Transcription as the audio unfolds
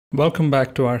Welcome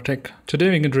back to rTech. Today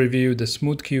we're going to review the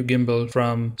SmoothQ gimbal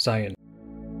from Zhiyun.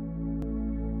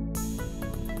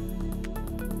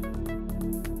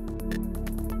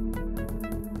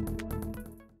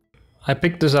 I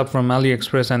picked this up from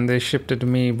AliExpress and they shipped it to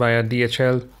me via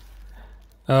DHL.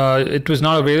 It was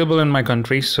not available in my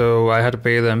country, so I had to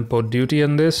pay the import duty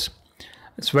on this.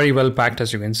 It's very well packed,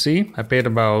 as you can see. I paid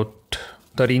about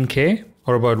 $13K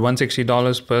or about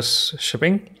 $160 plus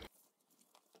shipping.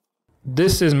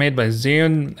 This is made by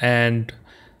Zhiyun and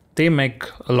they make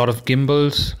a lot of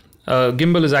gimbals.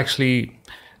 Gimbal is actually,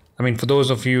 for those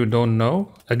of you who don't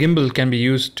know, a gimbal can be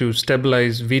used to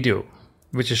stabilize video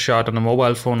which is shot on a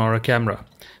mobile phone or a camera.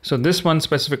 So this one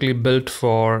specifically built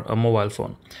for a mobile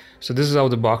phone. So this is how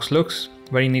the box looks,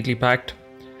 very neatly packed.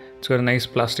 It's got a nice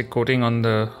plastic coating on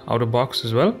the outer box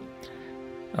as well.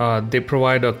 They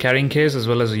provide a carrying case as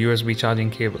well as a USB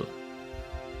charging cable.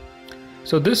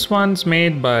 So this one's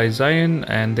made by Zhiyun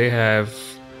and they have,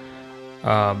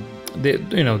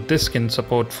 this can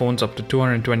support phones up to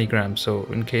 220 grams. So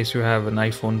in case you have an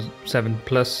iPhone 7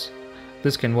 Plus,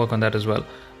 this can work on that as well.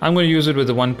 I'm going to use it with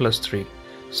the OnePlus 3.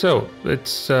 So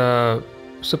it's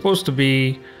supposed to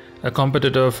be a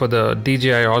competitor for the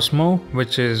DJI Osmo,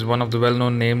 which is one of the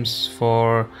well-known names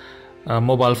for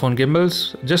mobile phone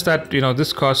gimbals. Just that,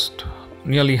 this cost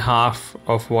nearly half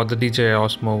of what the DJI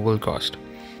Osmo will cost.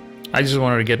 I just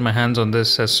wanted to get my hands on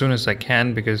this as soon as I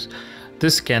can because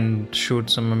this can shoot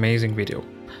some amazing video.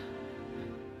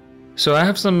 So I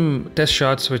have some test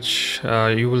shots which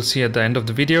you will see at the end of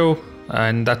the video,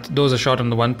 and those are shot on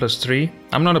the OnePlus 3.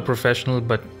 I'm not a professional,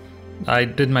 but I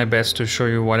did my best to show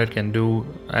you what it can do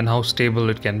and how stable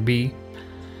it can be.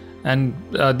 And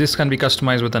this can be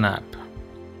customized with an app.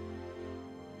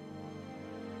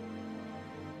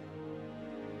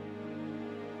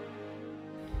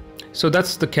 So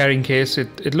that's the carrying case.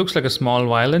 It looks like a small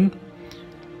violin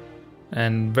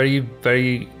and very,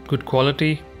 very good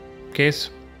quality case.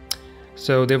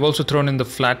 So they've also thrown in the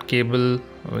flat cable,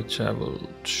 which I will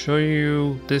show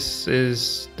you. This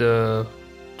is the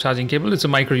charging cable. It's a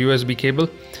micro USB cable.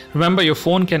 Remember, your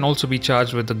phone can also be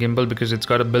charged with the gimbal because it's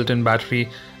got a built-in battery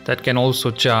that can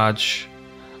also charge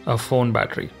a phone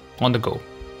battery on the go.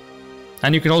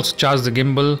 And you can also charge the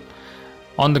gimbal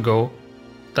on the go.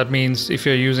 That means if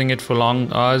you're using it for long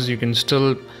hours, you can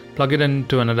still plug it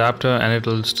into an adapter and it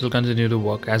will still continue to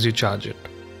work as you charge it.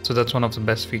 So that's one of the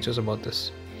best features about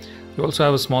this. You also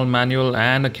have a small manual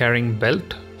and a carrying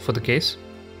belt for the case.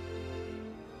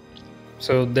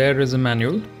 So there is a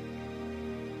manual,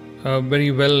 a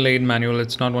very well laid manual.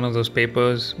 It's not one of those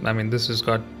papers. This has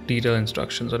got detailed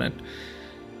instructions on it.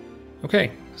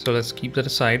 Okay, so let's keep that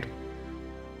aside.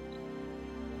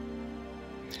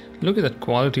 Look at that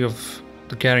quality of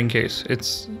the carrying case.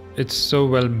 It's so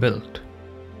well built.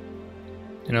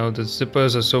 The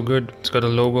zippers are so good. It's got a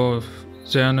logo of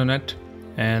Zhiyun on it,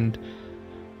 and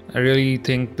I really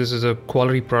think this is a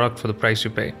quality product for the price you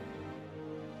pay.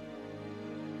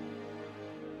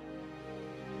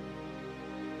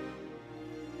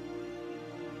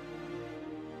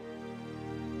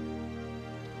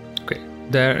 Okay,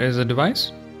 there is a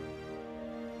device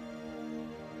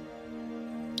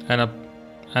and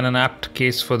an apt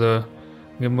case for the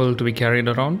gimbal to be carried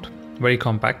around. Very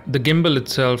compact. The gimbal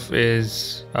itself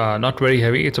is not very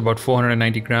heavy. It's about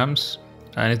 490 grams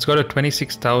and it's got a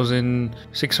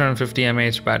 26,650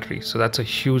 mAh battery. So that's a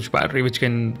huge battery which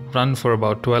can run for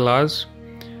about 12 hours,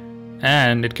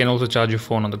 and it can also charge your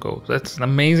phone on the go. That's an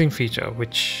amazing feature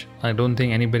which I don't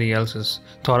think anybody else has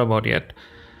thought about yet.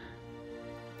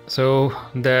 So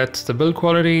that's the build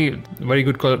quality. Very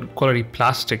good quality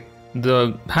plastic.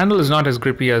 The handle is not as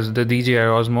grippy as the DJI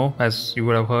Osmo, as you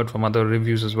would have heard from other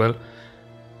reviews as well.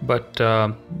 But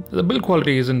the build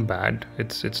quality isn't bad.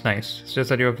 It's nice. It's just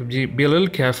that you have to be a little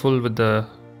careful with the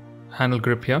handle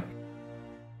grip here.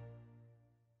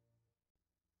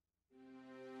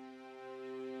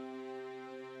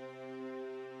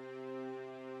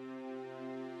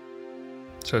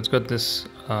 So it's got this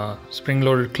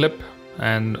spring-loaded clip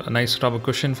and a nice rubber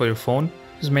cushion for your phone.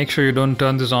 Just make sure you don't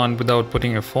turn this on without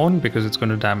putting your phone because it's going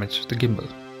to damage the gimbal.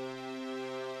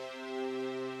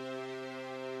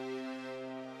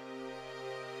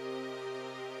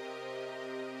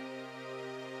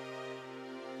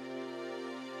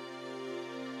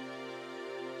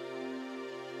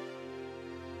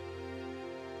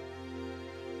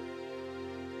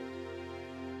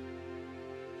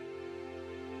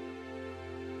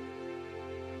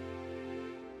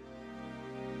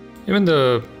 Even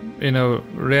the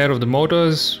rear of the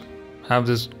motors have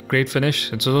this great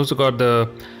finish. It's also got the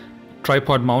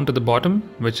tripod mount at the bottom,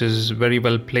 which is very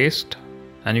well placed,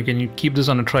 and you can keep this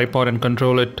on a tripod and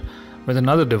control it with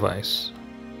another device.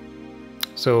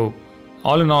 So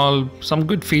all in all, some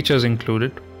good features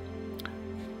included.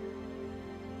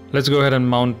 Let's go ahead and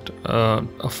mount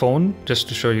a phone just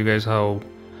to show you guys how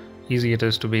easy it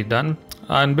is to be done.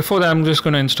 And before that, I'm just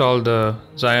going to install the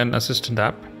Zhiyun Assistant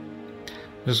app.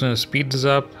 I'm just going to speed this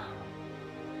up.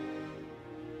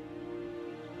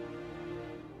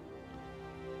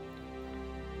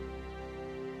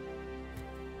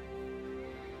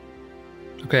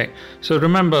 Okay, so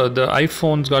remember, the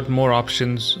iPhone's got more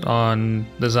options on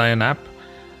the Zhiyun app.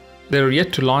 They're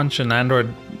yet to launch an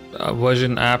Android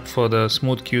version app for the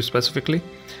SmoothQ specifically.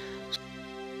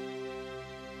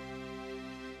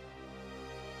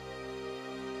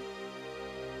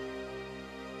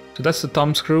 So that's the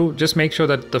thumb screw. Just make sure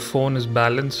that the phone is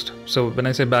balanced. So when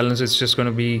I say balanced, it's just going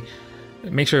to be,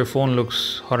 make sure your phone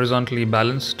looks horizontally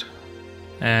balanced,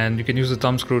 and you can use the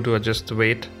thumb screw to adjust the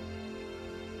weight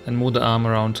and move the arm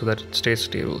around so that it stays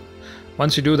stable.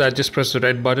 Once you do that, just press the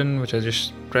red button, which I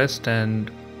just pressed, and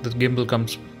the gimbal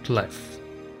comes to life.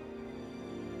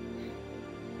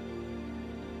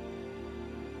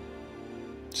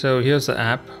 So here's the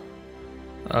app.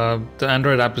 The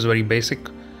Android app is very basic,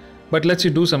 but lets you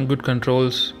do some good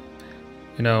controls.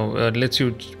 You know, lets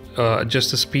you adjust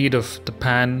the speed of the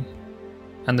pan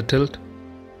and the tilt.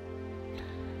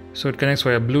 So it connects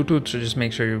via Bluetooth, so just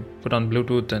make sure you put on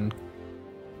Bluetooth, and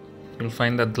you'll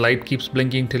find that the light keeps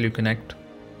blinking till you connect.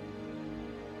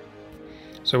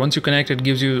 So once you connect, it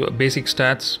gives you basic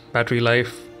stats, battery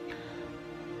life,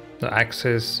 the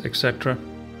access, etc.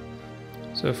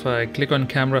 So if I click on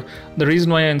camera, the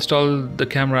reason why I installed the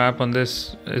camera app on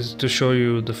this is to show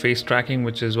you the face tracking,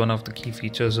 which is one of the key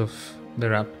features of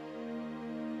their app.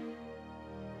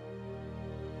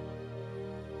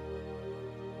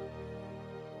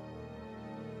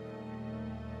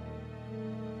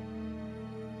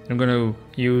 I'm going to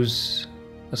use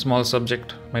a small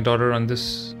subject, my daughter, on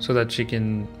this so that she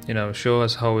can, you know, show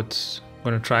us how it's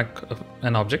going to track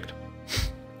an object.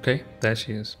 Okay, there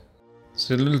she is. It's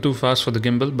a little too fast for the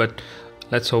gimbal, but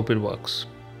let's hope it works.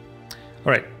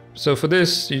 Alright, so for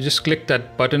this, you just click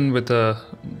that button with a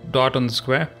dot on the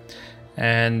square,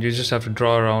 and you just have to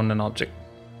draw around an object.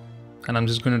 And I'm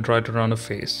just going to draw it around a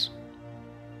face.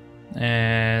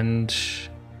 And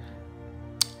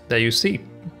there you see.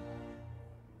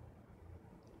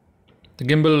 The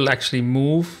gimbal will actually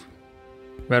move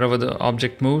wherever the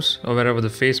object moves or wherever the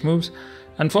face moves.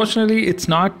 Unfortunately, it's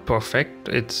not perfect.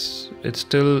 It's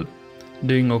still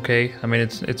doing okay. I mean,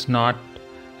 it's not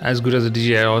as good as the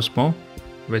DJI Osmo,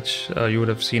 which you would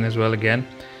have seen as well again,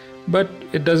 but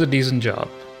it does a decent job.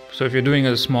 So if you're doing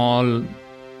a small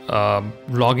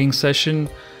vlogging session,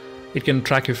 it can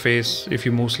track your face if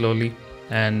you move slowly,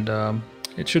 and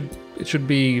it should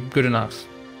be good enough.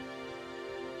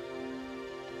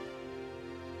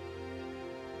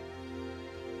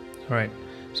 Right,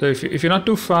 so if you're not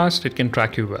too fast, it can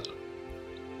track you well.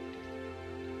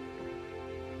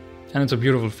 And it's a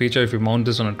beautiful feature if you mount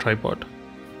this on a tripod.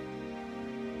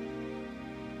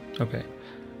 Okay,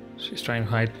 she's trying to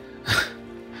hide.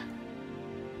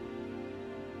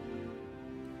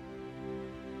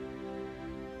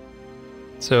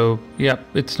 So yeah,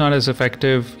 it's not as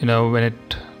effective, you know, when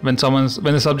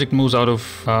the subject moves out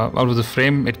of the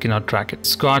frame, it cannot track it.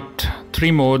 It's got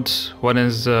 3 modes. One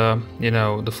is you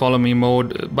know, the follow me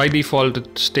mode. By default,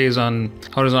 it stays on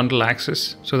horizontal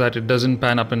axis so that it doesn't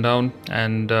pan up and down.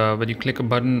 And when you click a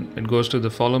button, it goes to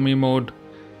the follow me mode.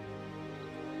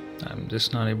 I'm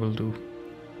just not able to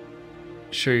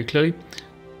show you clearly.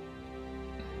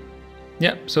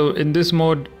 Yeah, so in this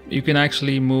mode, you can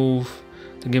actually move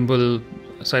the gimbal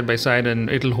side by side, and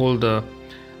it'll hold the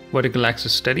vertical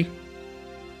axis steady.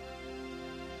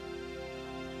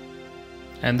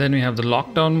 And then we have the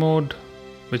lockdown mode,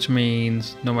 which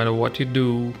means no matter what you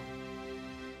do,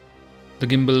 the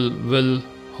gimbal will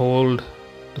hold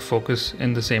the focus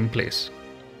in the same place.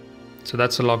 So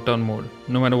that's the lockdown mode.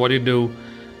 No matter what you do,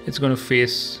 it's going to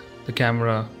face the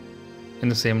camera in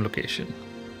the same location.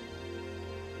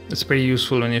 It's pretty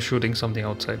useful when you're shooting something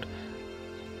outside.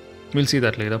 We'll see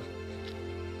that later.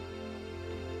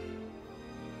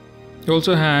 You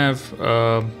also have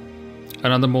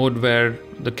another mode where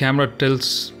the camera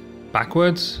tilts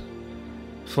backwards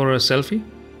for a selfie.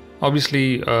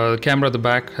 Obviously, the camera at the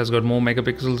back has got more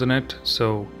megapixels in it,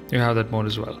 so you have that mode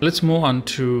as well. Let's move on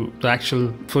to the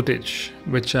actual footage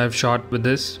which I've shot with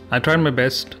this. I tried my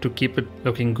best to keep it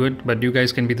looking good, but you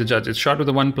guys can be the judge. It's shot with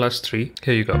the OnePlus 3.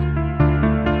 Here you go.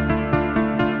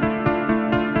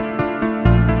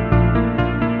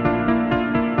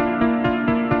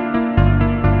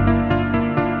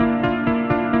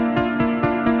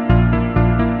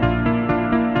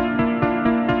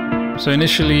 So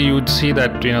initially you would see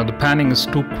that the panning is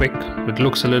too quick. It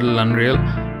looks a little unreal.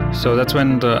 So that's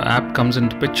when the app comes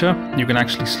into picture. You can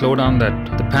actually slow down the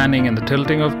panning and the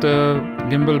tilting of the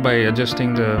gimbal by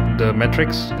adjusting the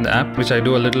metrics in the app, which I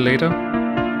do a little later.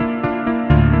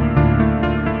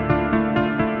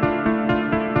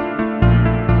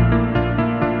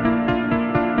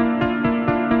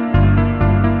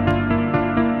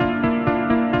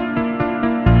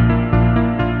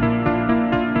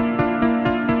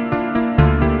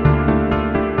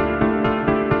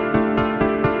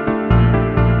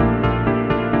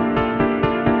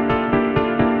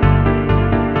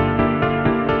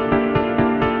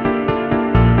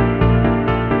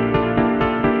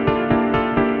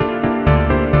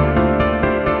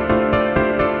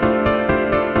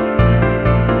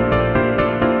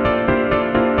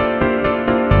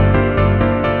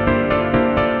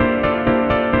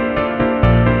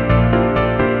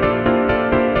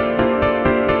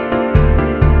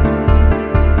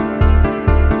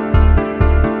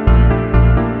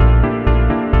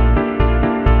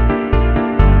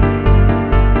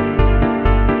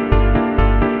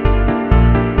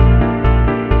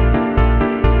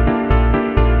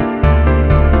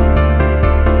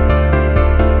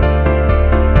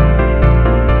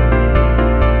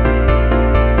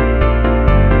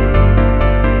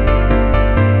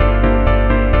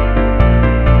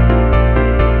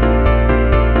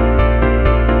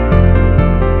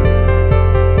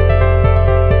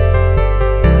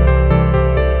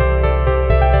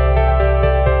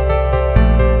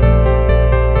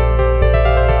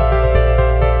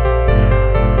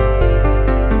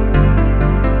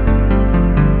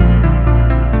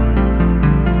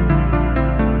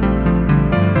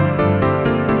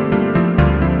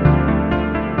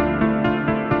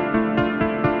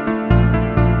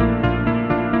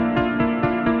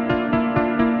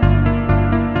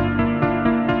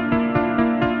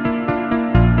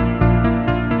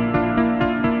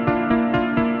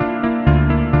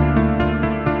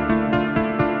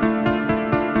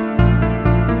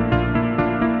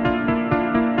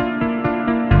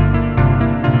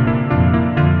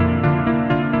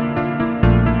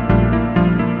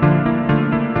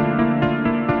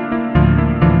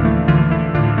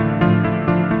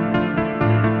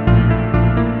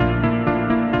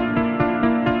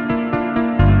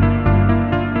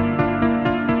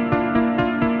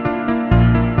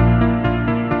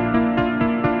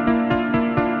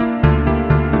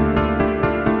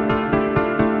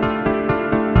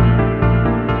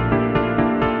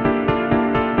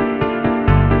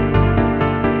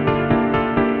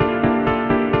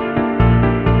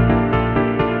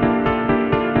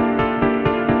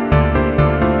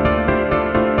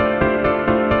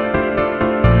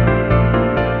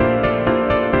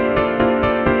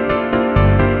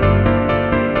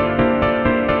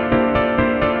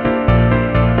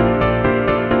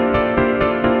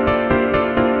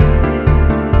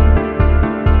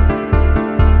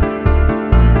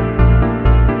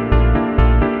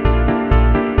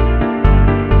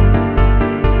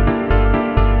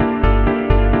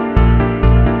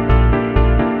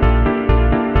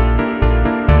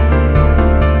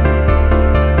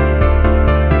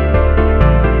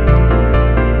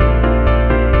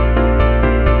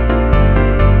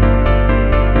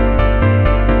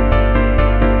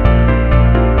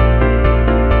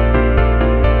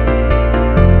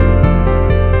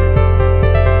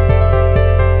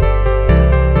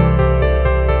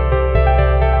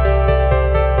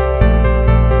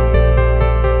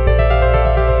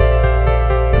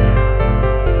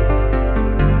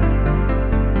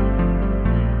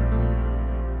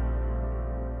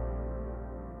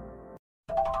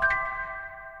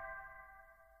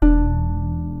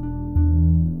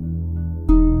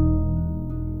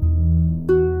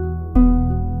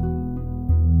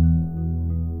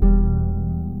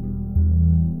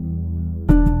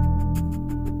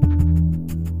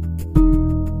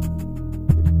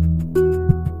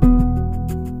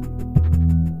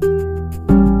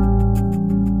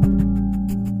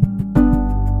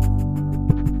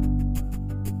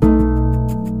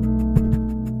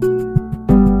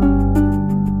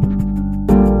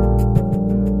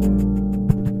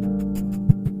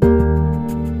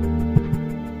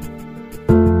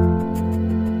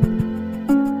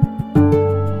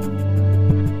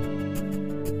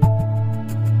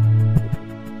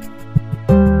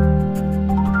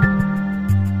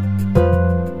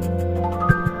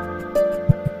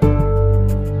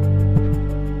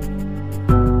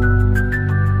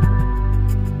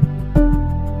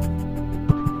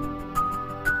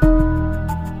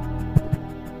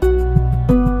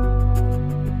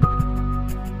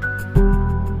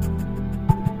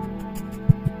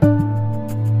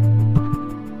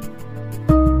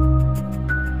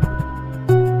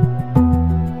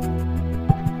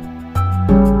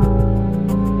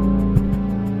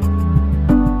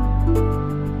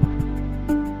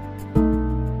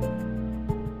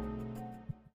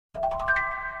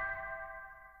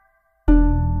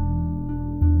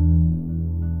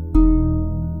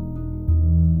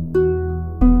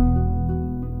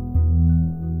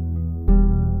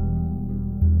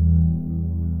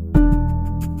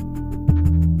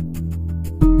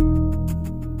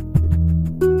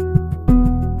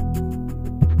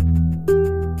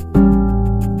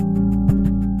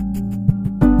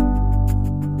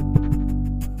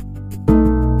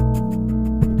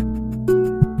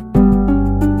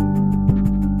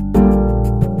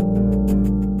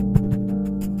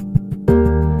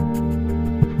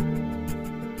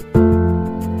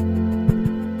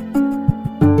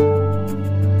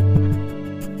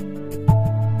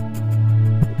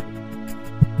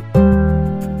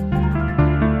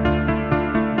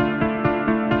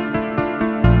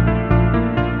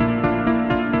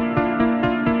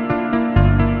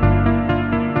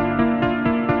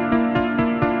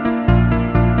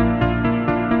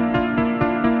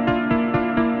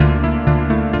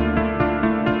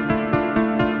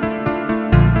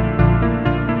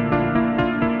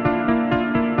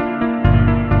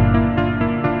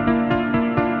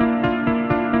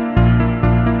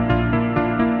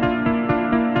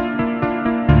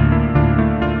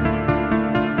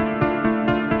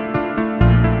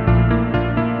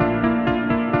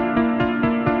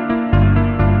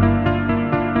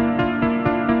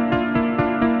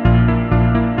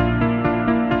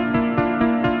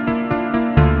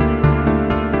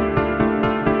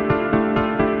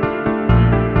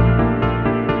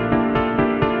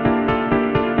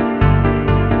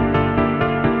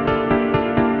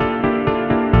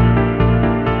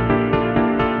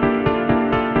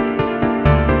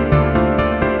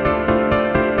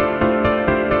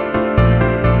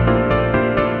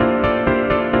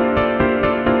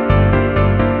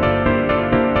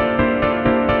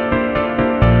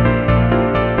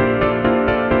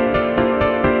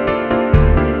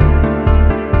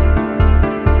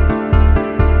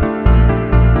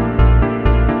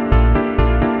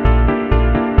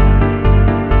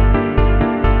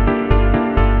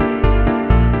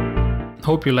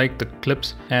 hope you like the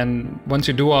clips. And once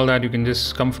you do all that, you can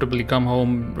just comfortably come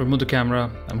home, remove the camera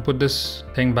and put this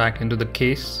thing back into the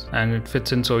case, and it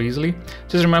fits in so easily.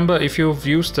 Just remember, if you've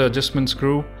used the adjustment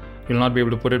screw, you'll not be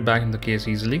able to put it back in the case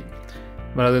easily.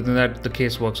 But other than that, the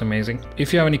case works amazing.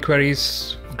 If you have any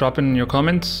queries, drop in your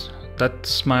comments.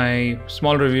 That's my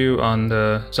small review on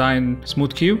the Zhiyun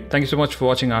SmoothQ. Thank you so much for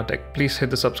watching rTech. Please hit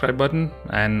the subscribe button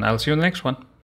and I'll see you in the next one.